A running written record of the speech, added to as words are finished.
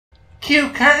Cue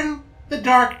curtain, the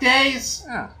dark days.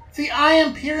 Oh. The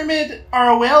Iron Pyramid are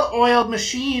a well-oiled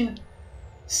machine.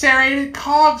 Serrated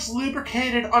cogs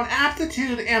lubricated on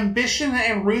aptitude, ambition,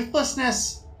 and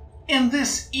ruthlessness. In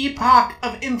this epoch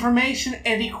of information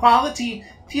and equality,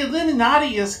 the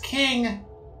Illuminati is king.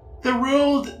 The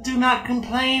ruled do not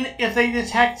complain if they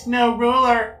detect no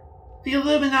ruler. The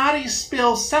Illuminati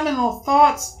spill seminal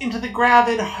thoughts into the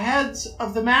gravid heads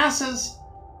of the masses,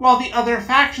 while the other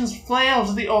factions flail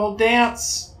to the old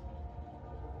dance.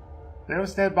 There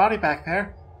was a dead body back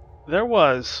there. There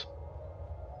was.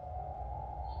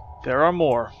 There are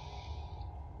more.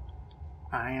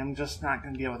 I am just not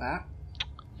going to deal with that.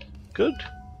 Good.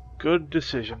 Good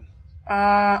decision.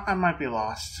 I might be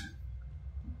lost.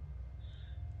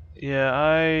 Yeah,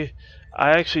 I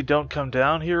actually don't come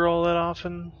down here all that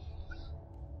often.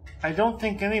 I don't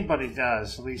think anybody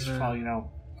does, at least, well, you know.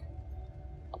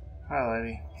 Hi,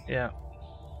 lady. Yeah.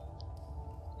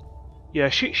 Yeah,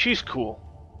 she's cool.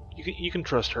 You can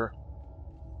trust her.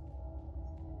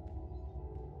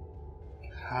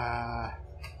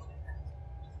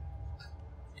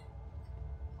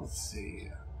 Let's see.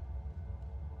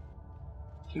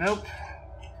 Nope.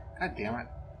 God damn it.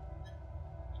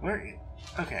 Where?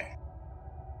 Okay.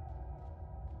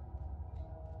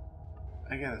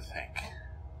 I gotta think.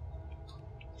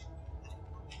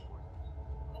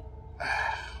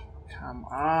 Come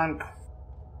on.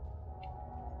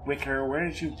 Wicker, where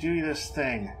did you do this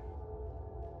thing?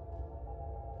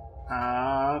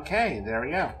 Okay, there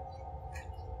we go.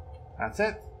 That's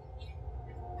it.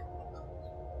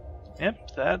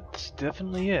 Yep, that's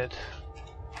definitely it.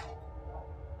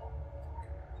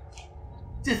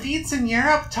 Defeats in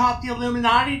Europe taught the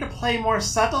Illuminati to play more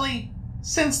subtly.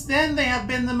 Since then, they have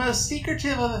been the most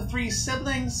secretive of the three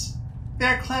siblings.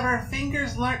 Their clever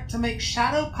fingers learnt to make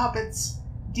shadow puppets.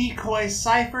 Decoy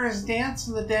ciphers dance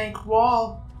on the dank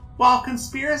wall, while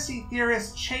conspiracy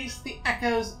theorists chase the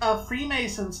echoes of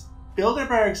Freemasons,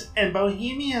 Bilderbergs, and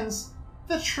Bohemians.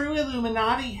 The true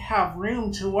Illuminati have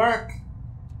room to work.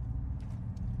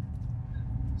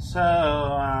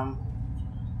 So,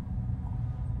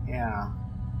 yeah.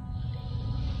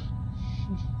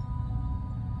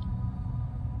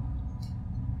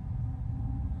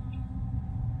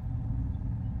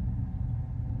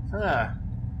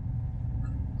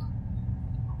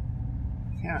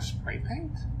 Yeah, spray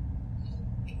paint?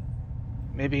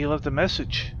 Maybe he left a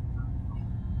message.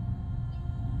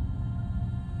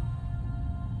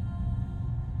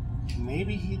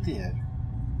 Maybe he did.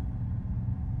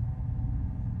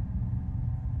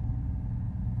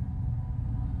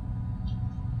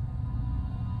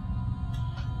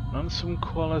 Non sum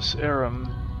qualis eram.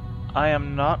 I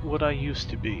am not what I used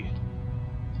to be.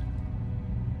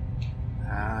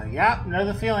 Yeah, know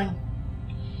the feeling.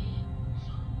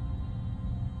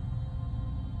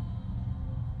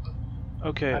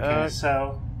 Okay, Okay,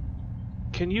 so...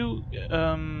 Can you,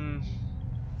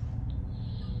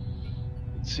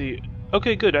 let's see.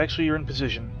 Okay, good. Actually, you're in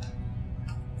position.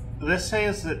 This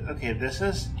says that, okay, this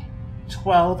is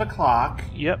 12 o'clock.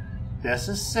 Yep. This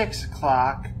is 6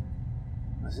 o'clock.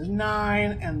 This is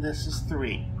 9, and this is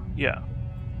 3. Yeah.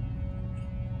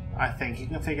 I think you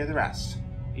can figure the rest.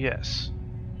 Yes.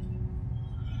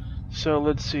 So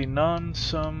let's see. Non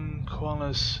sum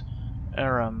qualis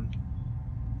eram.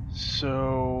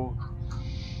 So...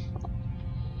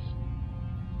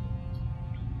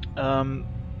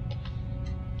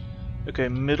 Okay,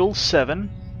 middle 7.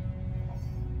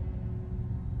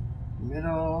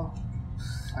 Middle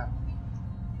 7.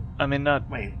 I mean, not...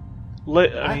 Wait.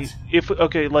 I mean, if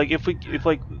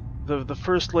the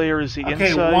first layer is the okay,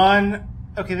 inside...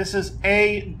 Okay, this is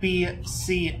A, B,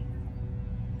 C,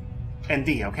 and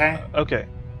D, okay? Okay.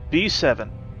 B7.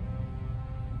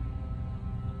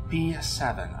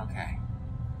 B7, okay.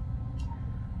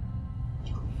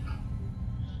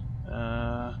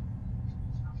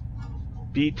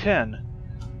 B10.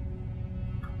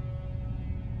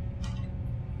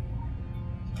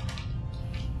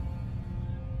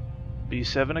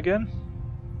 B7 again.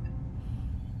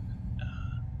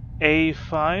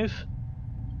 A5.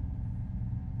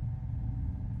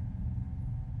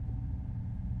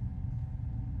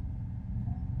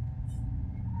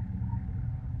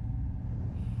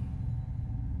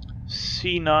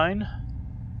 C9.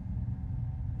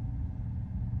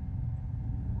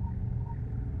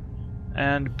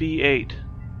 And B8.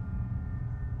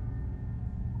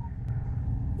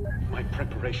 My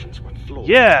preparations were flawed.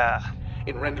 Yeah!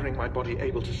 In rendering my body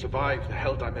able to survive the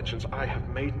hell dimensions, I have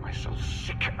made myself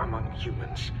sick among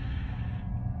humans.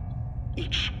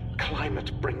 Each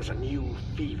climate brings a new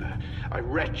fever. I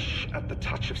retch at the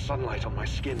touch of sunlight on my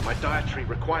skin. My dietary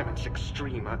requirements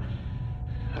extreme. I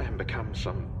am become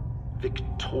some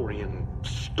Victorian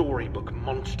storybook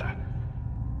monster.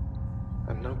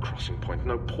 And no crossing point,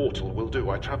 no portal will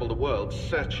do. I travel the world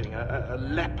searching, a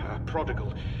leper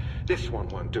prodigal. This one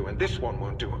won't do, and this one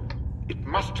won't do. It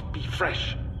must be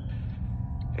fresh.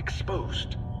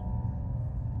 Exposed.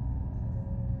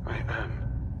 I am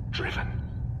driven.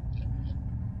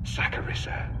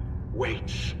 Saccharissa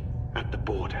waits at the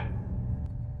border.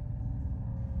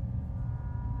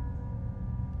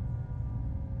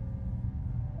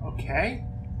 Okay.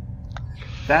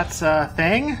 That's a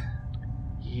thing?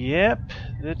 Yep,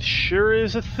 that sure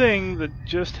is a thing that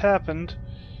just happened.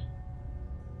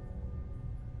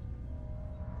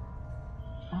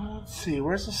 Let's see,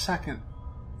 where's the second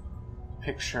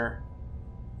picture?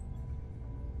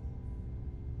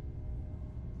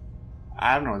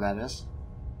 I don't know what that is.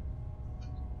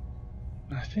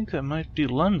 I think that might be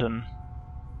London.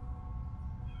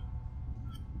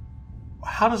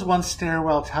 How does one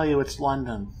stairwell tell you it's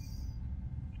London?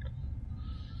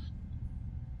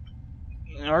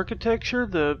 Architecture,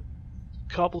 the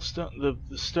cobblestone,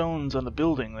 the stones on the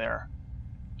building there.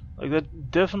 Like,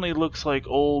 that definitely looks like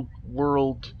old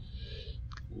world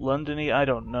London-y. I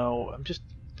don't know. I'm just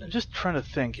trying to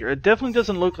think here. It definitely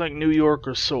doesn't look like New York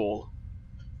or Seoul.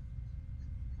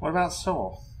 What about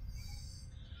Seoul?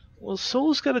 Well,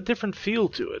 Seoul's got a different feel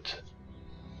to it.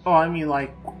 Oh, I mean,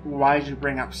 like, why'd you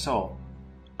bring up Seoul?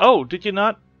 Oh, did you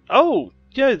not? Oh,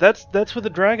 yeah, that's where the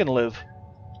dragon live.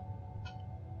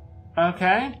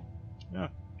 Okay. Yeah.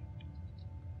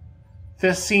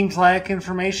 This seems like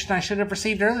information I should have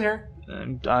received earlier.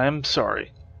 And I am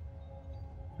sorry.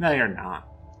 No, you're not.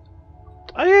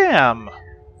 I am.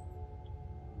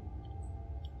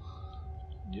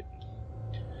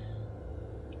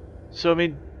 So, I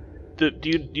mean,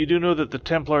 you do know that the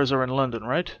Templars are in London,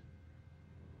 right?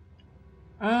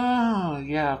 Oh,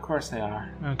 yeah, of course they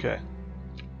are. Okay.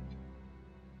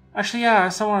 Actually, yeah,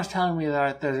 someone was telling me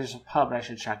that there's a pub I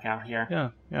should check out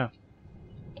here. Yeah.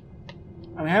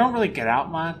 I mean, I don't really get out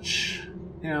much,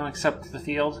 except to the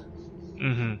field.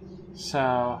 Mm-hmm.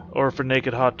 So... Or for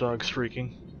naked hot dogs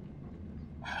freaking.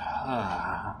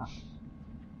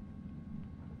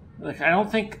 Like, I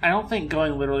don't think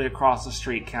going literally across the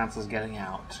street counts as getting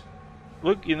out.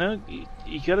 Look, you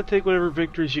gotta take whatever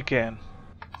victories you can.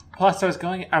 Plus, I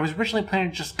was originally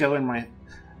planning to just go in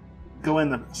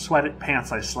the sweated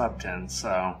pants I slept in,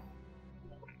 so...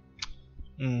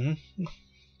 Mm-hmm.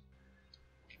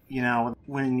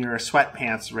 When your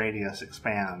sweatpants radius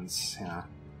expands,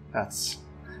 that's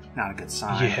not a good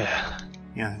sign.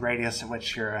 Yeah. The radius at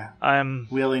which you're I'm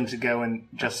willing to go in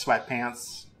just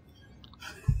sweatpants.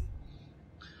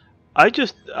 I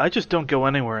just don't go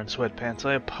anywhere in sweatpants.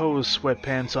 I oppose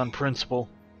sweatpants on principle.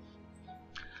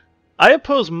 I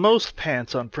oppose most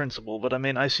pants on principle, but I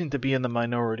mean, I seem to be in the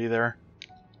minority there.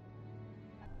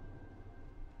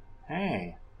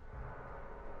 Hey.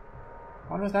 I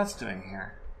wonder what that's doing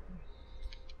here.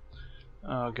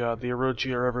 Oh god, the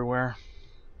Orochi are everywhere.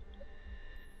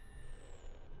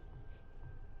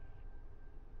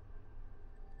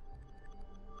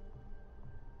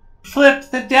 Flip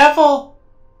the devil!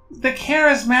 The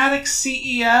charismatic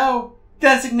CEO,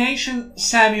 designation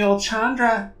Samuel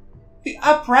Chandra. The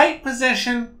upright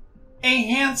position, a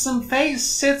handsome face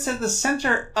sits at the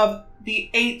center of the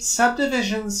 8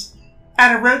 subdivisions.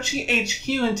 At Orochi HQ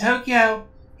in Tokyo,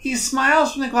 he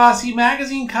smiles from the glossy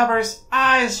magazine covers,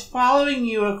 eyes following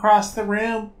you across the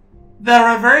room. The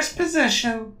reverse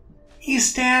position, he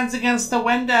stands against the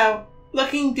window,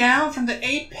 looking down from the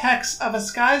apex of a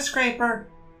skyscraper.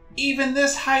 Even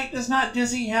this height does not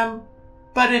dizzy him,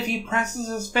 but if he presses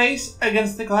his face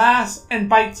against the glass and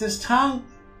bites his tongue,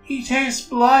 he tastes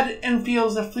blood and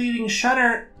feels a fleeting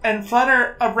shudder and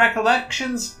flutter of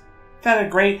recollections that a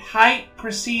great height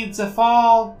precedes a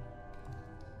fall.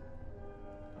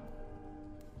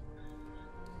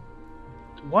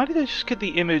 Why did I just get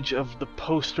the image of the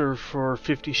poster for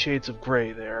 50 Shades of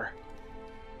Grey there?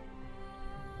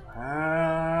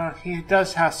 He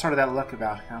does have sort of that look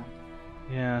about him.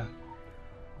 Yeah.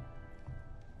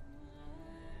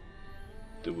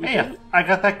 Hey, I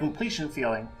got that completion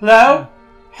feeling. Hello?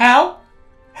 Hell?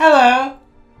 Hello?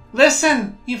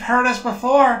 Listen, you've heard us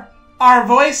before. Our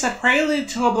voice a prelude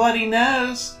to a bloody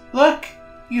nose. Look,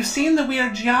 you've seen the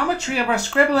weird geometry of our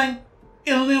scribbling.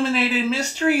 Illuminated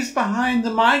mysteries behind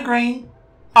the migraine.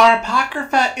 Our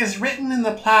apocrypha is written in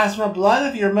the plasma blood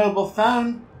of your mobile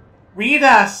phone. Read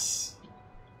us.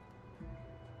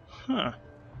 Huh.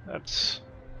 That's...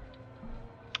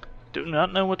 Do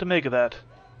not know what to make of that.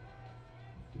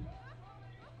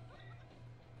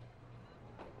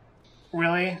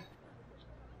 Really?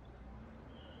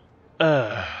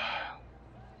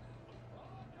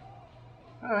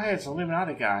 Oh, hey, it's a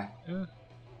Illuminati guy. Yeah.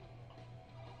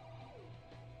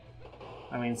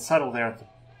 I mean, subtle there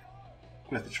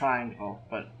with the triangle,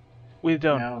 but We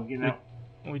don't. you know.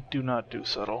 We do not do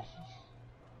subtle.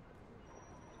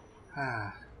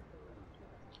 So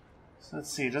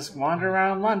let's see. Just wander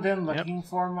around London looking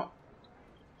for.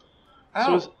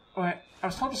 Wait, I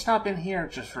was told to stop in here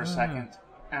just for a second,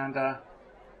 and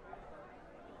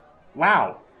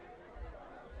wow.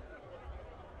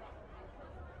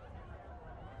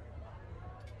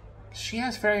 She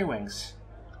has fairy wings.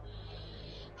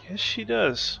 Yes, she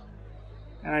does.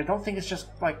 And I don't think it's just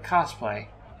like cosplay.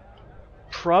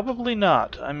 Probably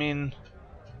not. I mean,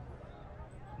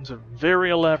 it's a very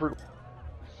elaborate.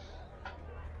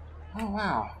 Oh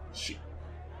wow. She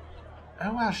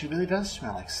really does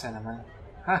smell like cinnamon.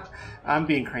 Huh, I'm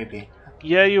being creepy.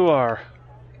 Yeah, you are.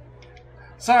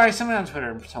 Sorry, someone on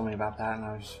Twitter told me about that, and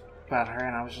I was about her,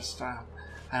 and I was just I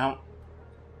don't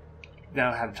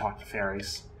know how to talk to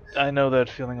fairies. I know that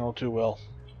feeling all too well.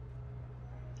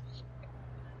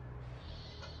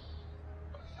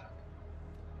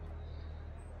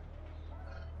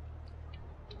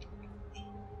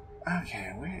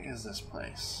 Okay, where is this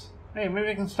place? Hey, maybe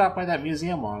I can stop by that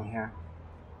museum while I'm here.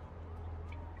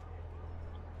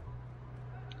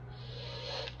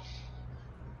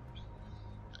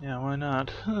 Yeah, why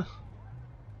not? Huh.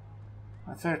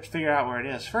 Let's have to figure out where it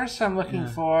is. First, I'm looking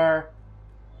for...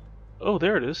 Oh,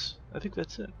 there it is. I think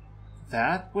that's it.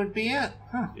 That would be it.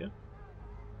 Huh. Yeah.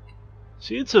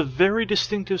 See, it's a very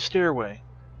distinctive stairway.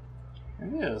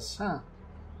 It is, huh?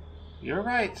 You're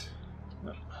right.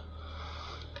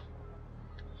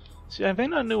 See, I may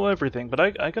not know everything, but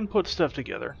I can put stuff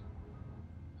together.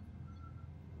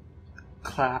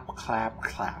 Clap, clap,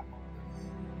 clap.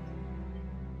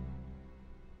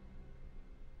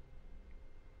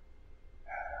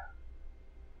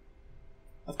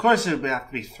 Of course, it would have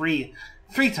to be three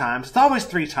times. It's always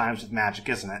 3 times with magic,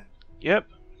 isn't it? Yep.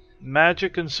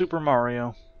 Magic and Super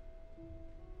Mario.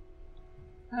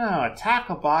 Oh, a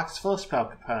tackle box full of spell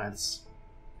components.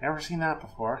 Never seen that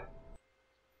before.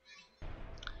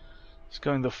 It's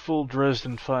going the full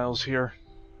Dresden Files here.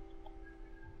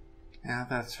 Yeah,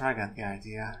 that's where I got the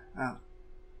idea.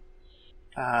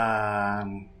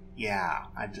 Yeah,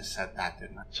 I just said that,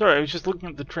 didn't I? Sorry, I was just looking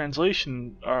at the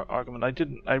translation argument.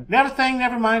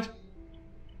 Never mind.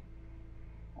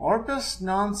 Orbis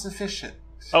non-sufficient.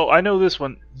 Oh, I know this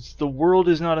one. It's the world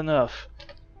is not enough.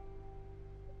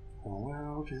 The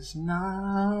world is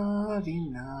not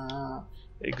enough.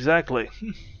 Exactly.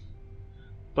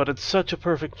 But it's such a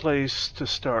perfect place to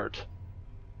start.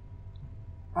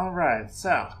 Alright,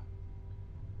 so.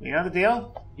 You know the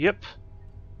deal? Yep.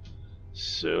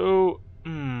 So,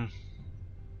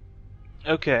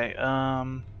 okay,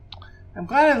 I'm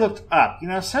glad I looked up. You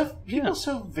know, people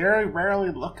so very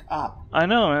rarely look up. I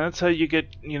know, and that's how you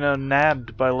get,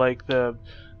 nabbed by, like,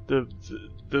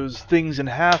 those things in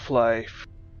Half-Life.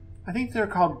 I think they're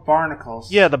called barnacles.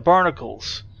 Yeah, the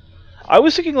barnacles. I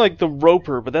was thinking, like, the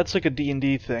roper, but that's like a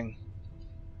D&D thing.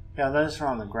 Yeah, those are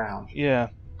on the ground. Yeah,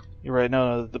 you're right.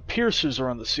 No, the piercers are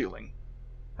on the ceiling.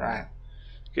 Right.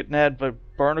 Get nabbed by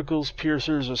barnacles,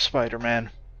 piercers, or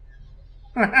Spider-Man.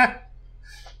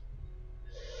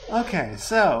 Okay,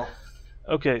 so...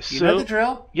 Okay, so... You know the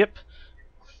drill? Yep.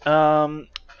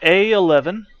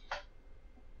 A11.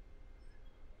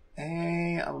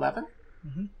 A11?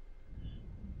 Mm-hmm.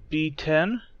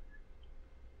 B10.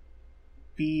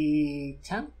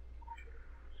 B10?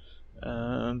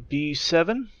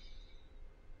 B7.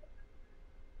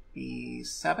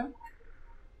 B7?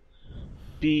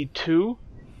 B2.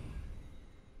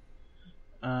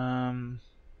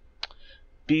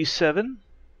 B7.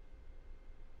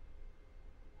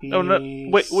 Oh no!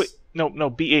 Wait! No,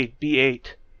 B8.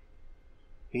 B8.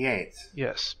 B8.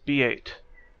 Yes, B8.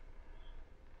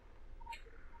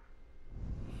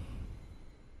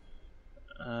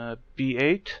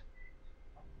 B8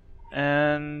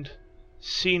 and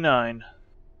C9.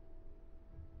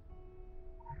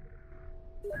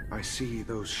 I see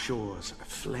those shores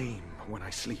aflame when I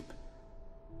sleep.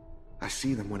 I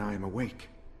see them when I am awake.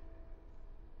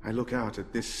 I look out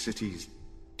at this city's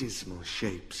dismal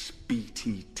shapes,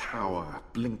 BT Tower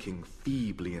blinking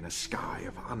feebly in a sky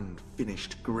of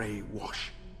unfinished grey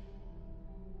wash.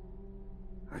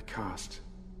 I cast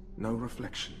no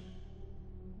reflection.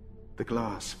 The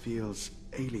glass feels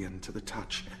alien to the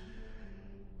touch.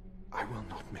 I will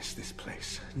not miss this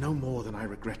place, no more than I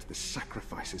regret the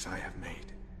sacrifices I have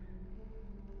made.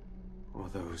 Or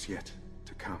those yet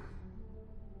to come.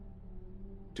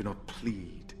 Do not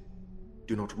plead.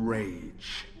 Do not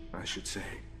rage, I should say.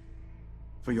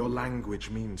 For your language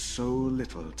means so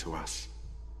little to us.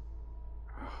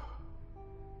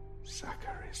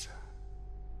 Saccharissa.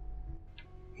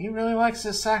 He really likes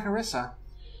his Saccharissa.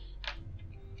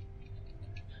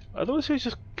 Otherwise, he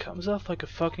just comes off like a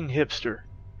fucking hipster.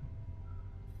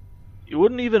 You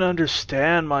wouldn't even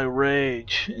understand my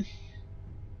rage.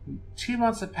 2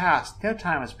 months have passed. No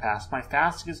time has passed. My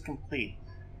fasting is complete.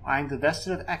 I am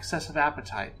divested of excess of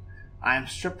appetite. I am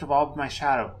stripped of all of my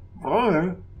shadow.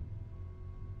 What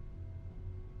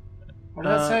did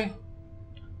that say?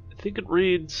 I think it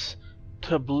reads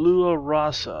Tabula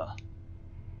Rasa.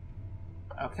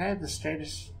 Okay, the slate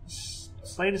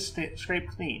is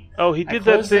scraped clean. Oh, he did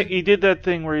that thing. He did that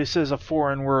thing where he says a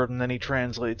foreign word and then he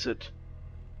translates it.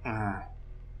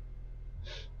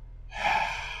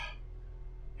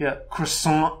 Yeah,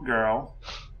 croissant girl.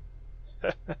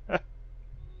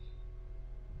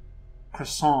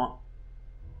 Croissant.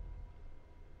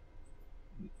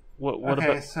 What okay,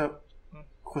 about? So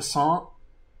croissant.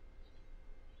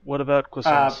 What about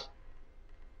croissants?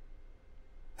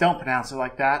 Don't pronounce it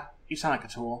like that. You sound like a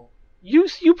tool. You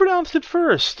pronounced it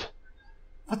first.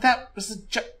 But that was a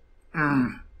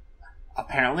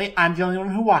Apparently, I'm the only one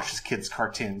who watches kids'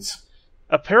 cartoons.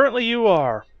 Apparently, you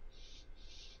are.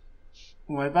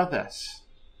 What about this?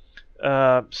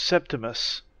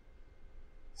 Septimus.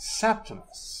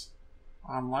 Septimus.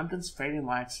 On London's fading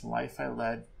lights and life I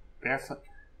led, barefoot,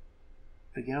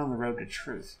 begin on the road to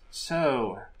truth.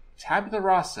 So, tabula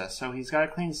rasa. So he's got a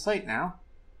clean slate now.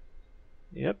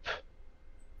 Yep.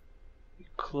 You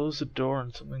close the door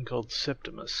on something called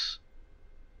Septimus.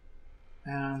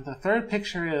 And the third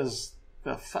picture is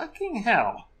the fucking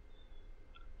hell.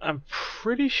 I'm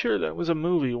pretty sure that was a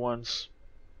movie once.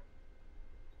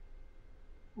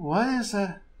 What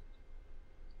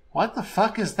the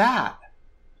fuck is that?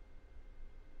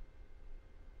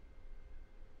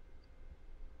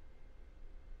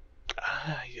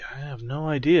 I have no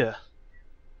idea.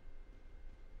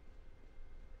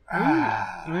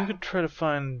 We could try to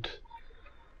find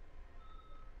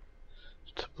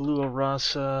Tabula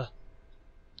Rasa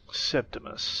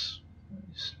Septimus.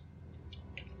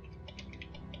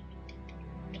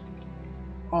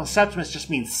 Well, Septimus just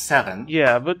means 7.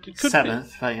 Yeah, but it could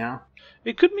Seventh, but yeah.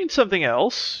 It could mean something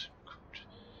else.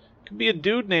 It could be a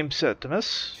dude named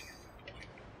Septimus.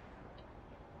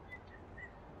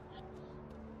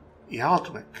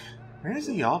 Yaldwick. Where is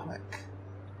the Yaldwick?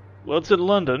 Well, it's in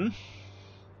London.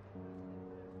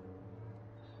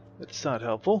 That's not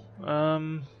helpful.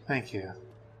 Thank you.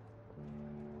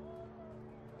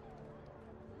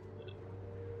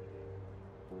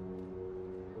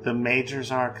 The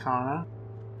Major's Arcana.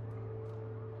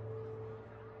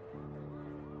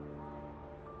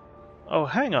 Oh,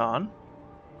 hang on.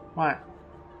 What?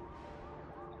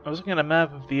 I was looking at a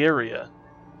map of the area.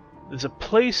 There's a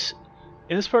place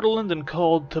in this part of London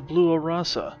called Tabula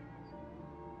Rasa.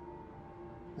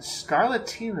 The Scarlet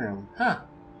Tea Room. Huh.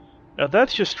 Now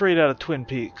that's just straight out of Twin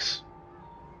Peaks.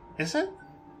 Is it?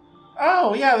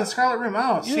 Oh, yeah, the Scarlet Room.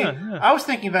 Oh, see, Yeah. I was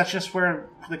thinking that's just where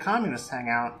the communists hang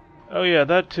out. Oh yeah,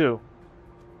 that too.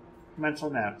 Mental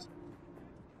note.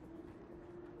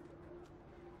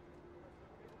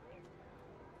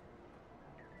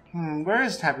 Where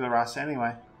is Tabula Rasa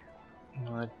anyway?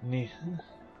 I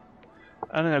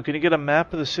don't know, can you get a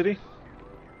map of the city?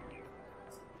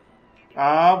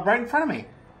 Right in front of me.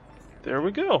 There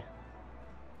we go.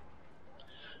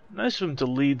 Nice of him to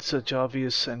lead such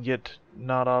obvious and yet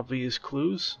not obvious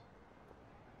clues.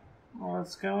 Well,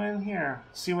 let's go in here.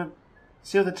 See what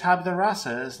the Tabula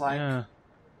Rasa is like. Yeah.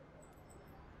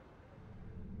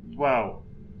 Whoa.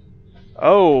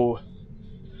 Oh.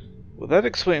 Well, that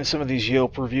explains some of these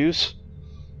Yelp reviews.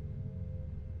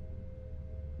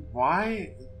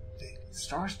 Why? The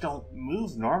stars don't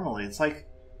move normally. It's like,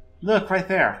 look, right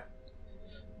there.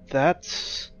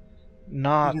 That's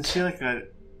not You can see like a...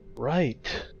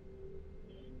 right.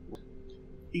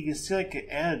 You can see like an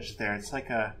edge there. It's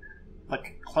like a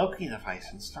cloaking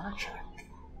device in Star Trek.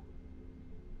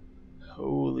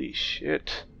 Holy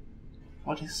shit.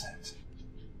 What is it?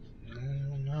 I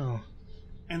don't know.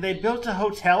 And they built a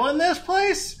hotel in this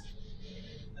place?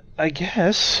 I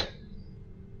guess.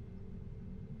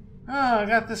 Oh, I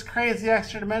got this crazy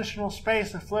extra-dimensional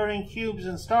space of floating cubes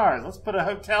and stars. Let's put a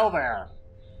hotel there.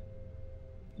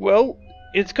 Well,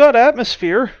 it's got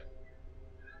atmosphere.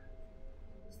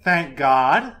 Thank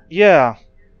God. Yeah.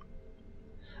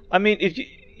 I mean,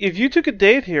 if you took a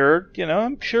date here, you know,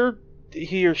 I'm sure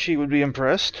he or she would be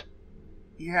impressed.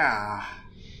 Yeah.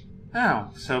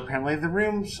 Oh, so apparently the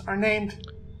rooms are named...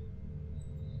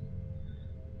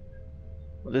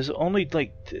 Well, there's only,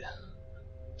 like...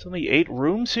 It's only 8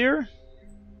 rooms here?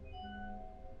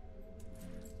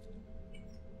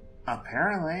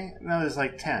 Apparently. No, there's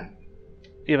like 10.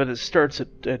 Yeah, but it starts at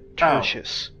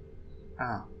Tertius.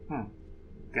 Oh,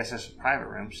 Guess there's some private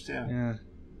rooms, too. Yeah.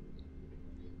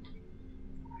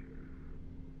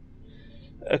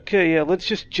 Okay, yeah, let's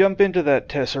just jump into that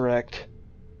Tesseract.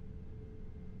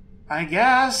 I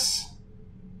guess.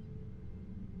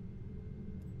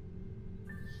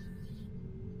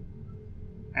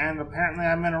 And apparently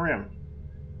I'm in a room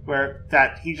where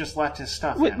he just left his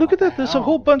stuff Wait, in. look What at that. the There's a hell?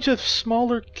 whole bunch of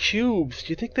smaller cubes. Do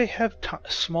you think they have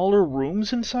smaller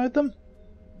rooms inside them?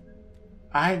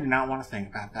 I do not want to think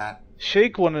about that.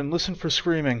 Shake one and listen for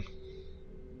screaming.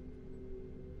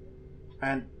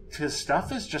 And his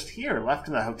stuff is just here, left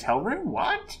in the hotel room?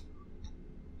 What?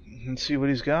 Let's see what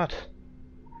he's got.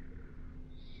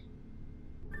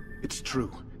 It's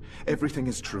true. Everything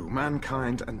is true.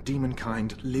 Mankind and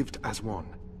demonkind lived as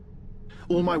one.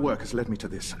 All my work has led me to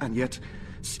this, and yet,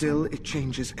 still it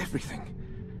changes everything.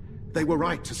 They were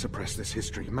right to suppress this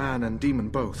history, man and demon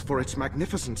both, for its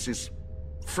magnificence is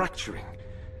fracturing.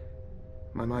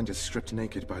 My mind is stripped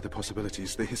naked by the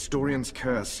possibilities. The historian's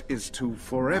curse is to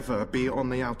forever be on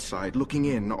the outside, looking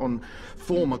in on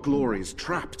former glories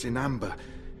trapped in amber.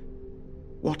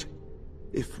 What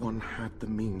if one had the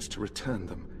means to return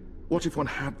them? What if one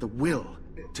had the will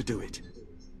to do it?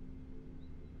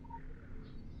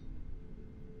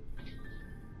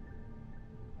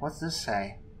 What's this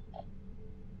say?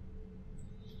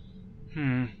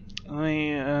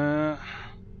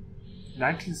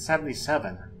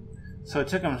 1977. So it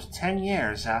took him 10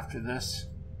 years after this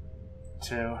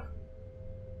to...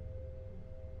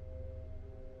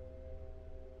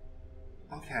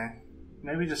 Okay.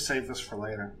 Maybe just save this for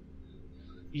later.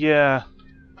 Yeah.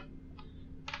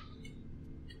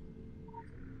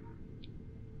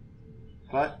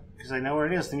 But, because I know where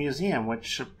it is, the museum,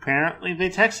 which apparently they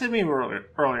texted me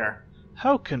earlier.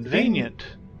 How convenient.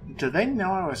 Do they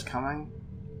know I was coming?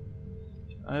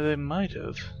 They might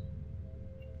have.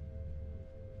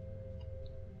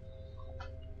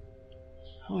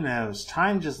 Who knows?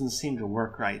 Time doesn't seem to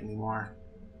work right anymore.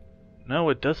 No,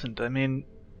 it doesn't. I mean,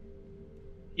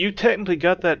 you technically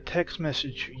got that text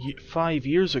message 5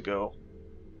 years ago.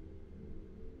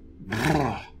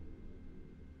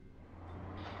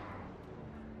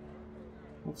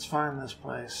 Let's find this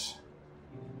place.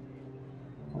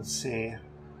 Let's see.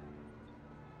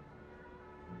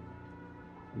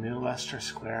 New Leicester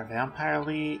Square, Vampire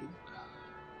League,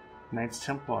 Knights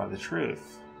Templar, the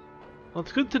truth. Well,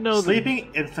 it's good to know that...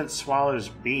 Sleeping infant swallows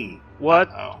bee. What?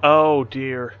 Uh-oh. Oh,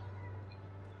 dear.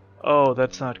 Oh,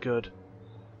 that's not good.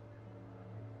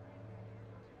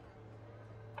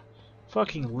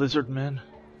 Fucking lizard men.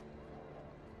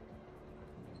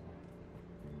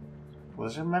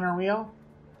 Lizard men are real?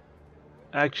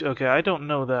 Actually, okay, I don't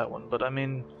know that one, but I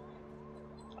mean...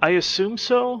 I assume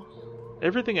so?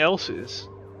 Everything else is.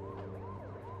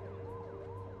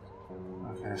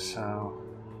 Okay, so...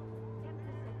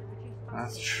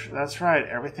 That's right,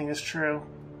 everything is true.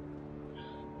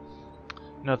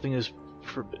 Nothing is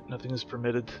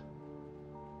permitted.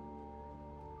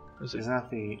 Isn't that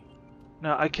the...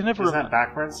 No, I can never... Isn't that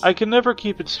backwards? I can never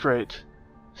keep it straight.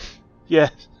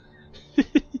 Yes.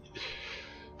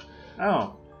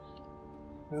 Oh.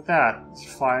 Look at that. It's a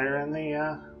flyer in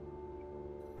the,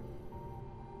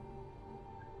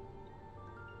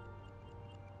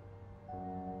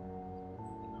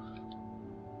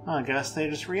 Oh, I guess they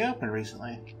just reopened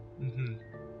recently. Mm-hmm.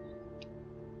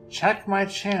 Check my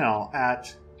channel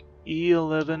at...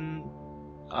 E11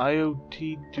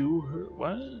 IoT do her...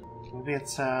 What? Maybe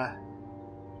it's a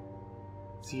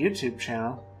YouTube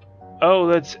channel. Oh,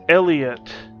 that's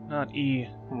Elliot, not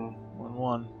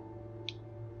E11.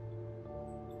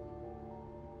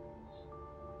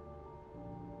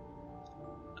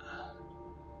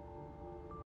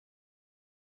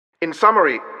 In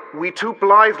summary, we too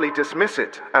blithely dismiss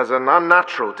it as an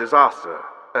unnatural disaster,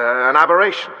 an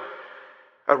aberration,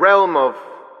 a realm of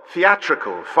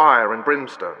theatrical fire and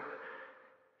brimstone.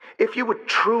 If you would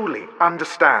truly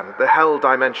understand the hell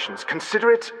dimensions,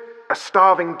 consider it a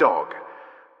starving dog,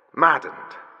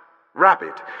 maddened,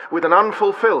 rabid, with an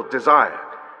unfulfilled desire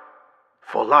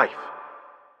for life,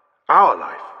 our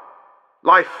life,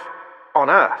 life on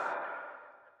Earth.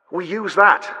 We use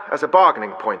that as a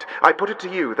bargaining point. I put it to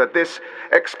you that this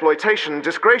exploitation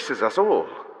disgraces us all.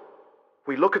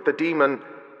 We look at the demon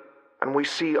and we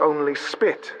see only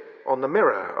spit on the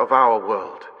mirror of our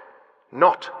world,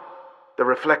 not the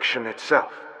reflection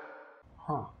itself.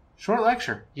 Huh. Short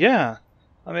lecture. Yeah.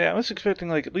 I mean, I was expecting,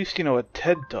 like, at least, a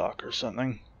TED Talk or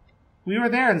something. We were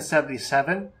there in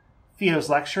 77. Theo's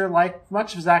lecture, like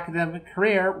much of his academic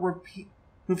career,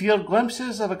 revealed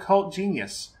glimpses of occult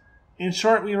genius. In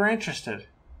short, we were interested.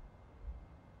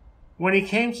 When he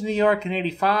came to New York in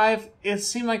 85, it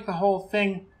seemed like the whole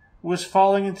thing was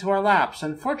falling into our laps.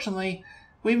 Unfortunately,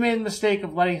 we made the mistake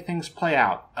of letting things play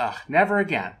out. Never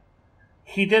again.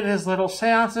 He did his little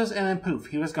seances, and then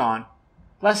poof, he was gone.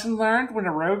 Lesson learned: when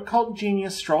a rogue cult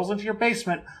genius strolls into your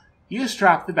basement, you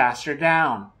strap the bastard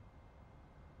down.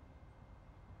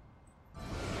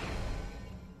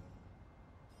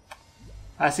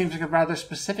 That seems like a rather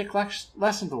specific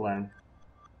lesson to learn.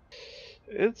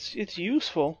 It's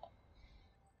useful.